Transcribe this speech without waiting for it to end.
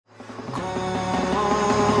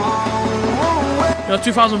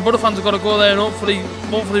2,000 Borough fans have got to go there and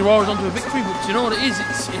hopefully roar us onto a victory. But you know what it is?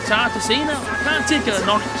 It's hard to see now. I can't take it at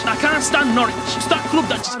Norwich. I can't stand Norwich. It's that club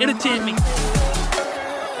that just irritates me.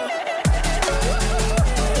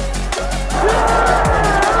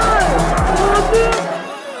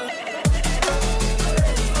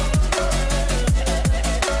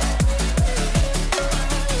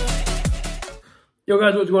 Yo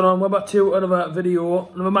guys, what's going on? We're back to another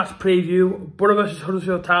video, another match preview. Borough versus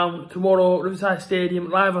Huddersfield Town tomorrow, Riverside Stadium,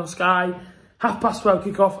 live on Sky. 12:30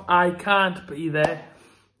 kickoff. I can't be there.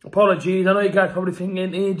 Apologies. I know you guys are probably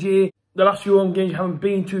thinking, AJ, the last few home games you haven't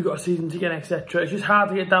been to, got a season ticket, etc. It's just hard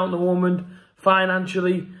to get down at the moment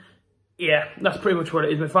financially. Yeah, that's pretty much what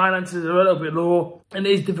it is. My finances are a little bit low, and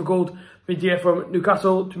it is difficult for me to get from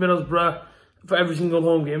Newcastle to Middlesbrough for every single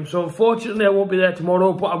home game. So unfortunately I won't be there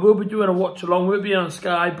tomorrow, but I will be doing a watch along. We'll be on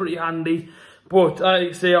Sky, pretty handy. But like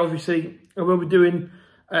I say, obviously I will be doing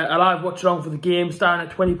a live watch along for the game starting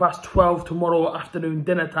at 12:20 tomorrow afternoon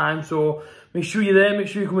dinner time. So make sure you're there, make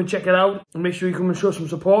sure you come and check it out, and make sure you come and show some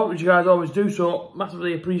support, which you guys always do, so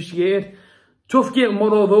massively appreciated. Tough game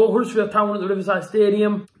tomorrow though. Huddersfield Town at the Riverside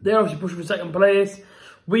Stadium. They're obviously pushing for second place.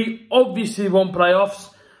 We obviously want playoffs.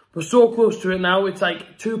 We're so close to it now. It's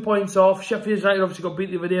like 2 points off. Sheffield United obviously got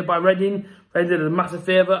beat the other day by Reading. Reading did a massive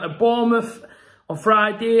favour. At Bournemouth on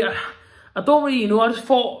Friday, I don't really know. I just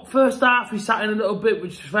thought first half we sat in a little bit,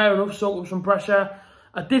 which is fair enough, soaked up some pressure.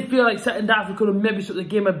 I did feel like second half we could have maybe took the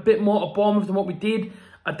game a bit more to Bournemouth than what we did.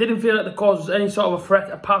 I didn't feel like the cause was any sort of a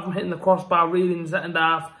threat apart from hitting the crossbar really in the second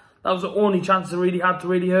half. That was the only chance they really had to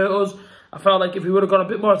really hurt us. I felt like if we would have got a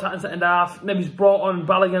bit more attack in the second half, maybe he's brought on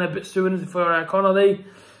Balogun a bit sooner for Connolly.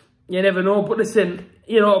 You never know, but listen,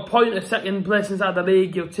 you know, a point of second place inside the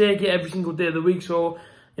league, you'll take it every single day of the week, so,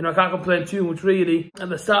 you know, I can't complain too much, really. At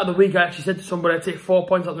the start of the week, I actually said to somebody I'd take 4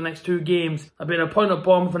 points out the next 2 games. I've been a point at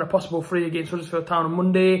Bournemouth and a possible 3 against Huddersfield Town on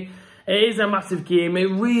Monday. It is a massive game. It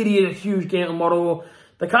really is a huge game tomorrow.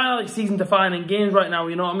 They're kind of like season-defining games right now,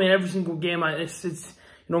 you know what I mean? Every single game like this, it's,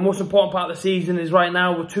 you know, most important part of the season is right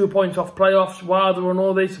now, we're 2 points off playoffs. Wilder and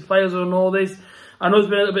all this, the players and all this. I know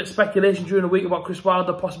there's been a little bit of speculation during the week about Chris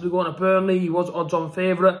Wilder possibly going to Burnley. He was odds-on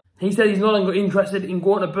favourite. He said he's no longer interested in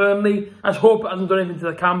going to Burnley. I just hope it hasn't done anything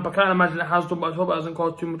to the camp. I can't imagine it has done, but I hope it hasn't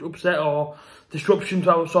caused too much upset or disruption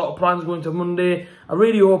to our sort of plans going to Monday. I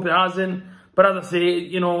really hope it hasn't. But as I say,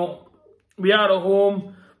 you know, we are at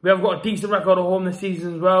home. We have got a decent record at home this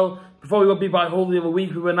season as well. Before we got beat by Hull the other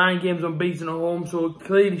week, we were 9 games unbeaten at home. So it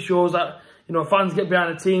clearly shows that, you know, fans get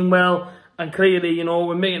behind the team well. And clearly, you know,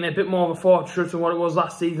 we're making it a bit more of a fortress than what it was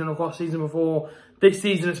last season, of course, season before. This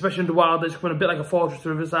season, especially under Wilder, it's coming a bit like a fortress to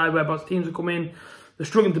Riverside, where teams are coming, they're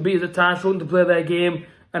struggling to beat us at times, struggling to play their game,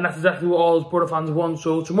 and that's exactly what all us Borough fans want.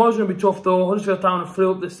 So tomorrow's going to be tough, though. Huddersfield Town have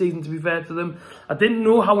flew up this season, to be fair to them. I didn't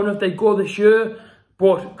know how enough they'd go this year,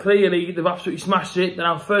 but clearly they've absolutely smashed it. They're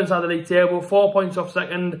now third inside the league table, 4 points off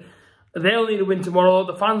second. They'll need a win tomorrow.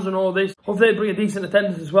 The fans and all this. Hopefully they bring a decent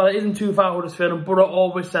attendance as well. It isn't too far Huddersfield, and Borough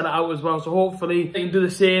always sell it out as well. So hopefully they can do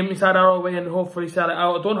the same inside our way and hopefully sell it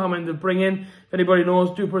out. I don't know how many they'll bring in. If anybody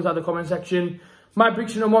knows, do put it in the comment section. My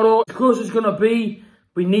prediction tomorrow, as close as it's going to be,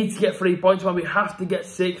 we need to get 3 points, man. We have to get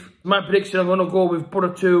 6. My prediction, I'm going to go with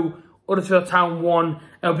Borough 2, Huddersfield Town 1.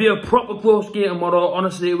 It'll be a proper close game tomorrow.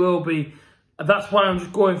 Honestly, it will be. That's why I'm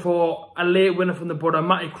just going for a late winner from the Borough.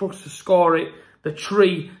 Matty Crooks to score it. The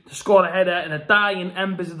tree to score a header in the dying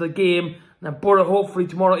embers of the game. And then Borough hopefully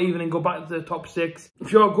tomorrow evening go back to the top 6.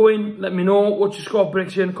 If you're going, let me know. What's your score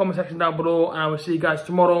prediction? Comment section down below. And I will see you guys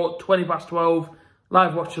tomorrow, 12:20.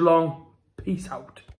 Live watch along. Peace out.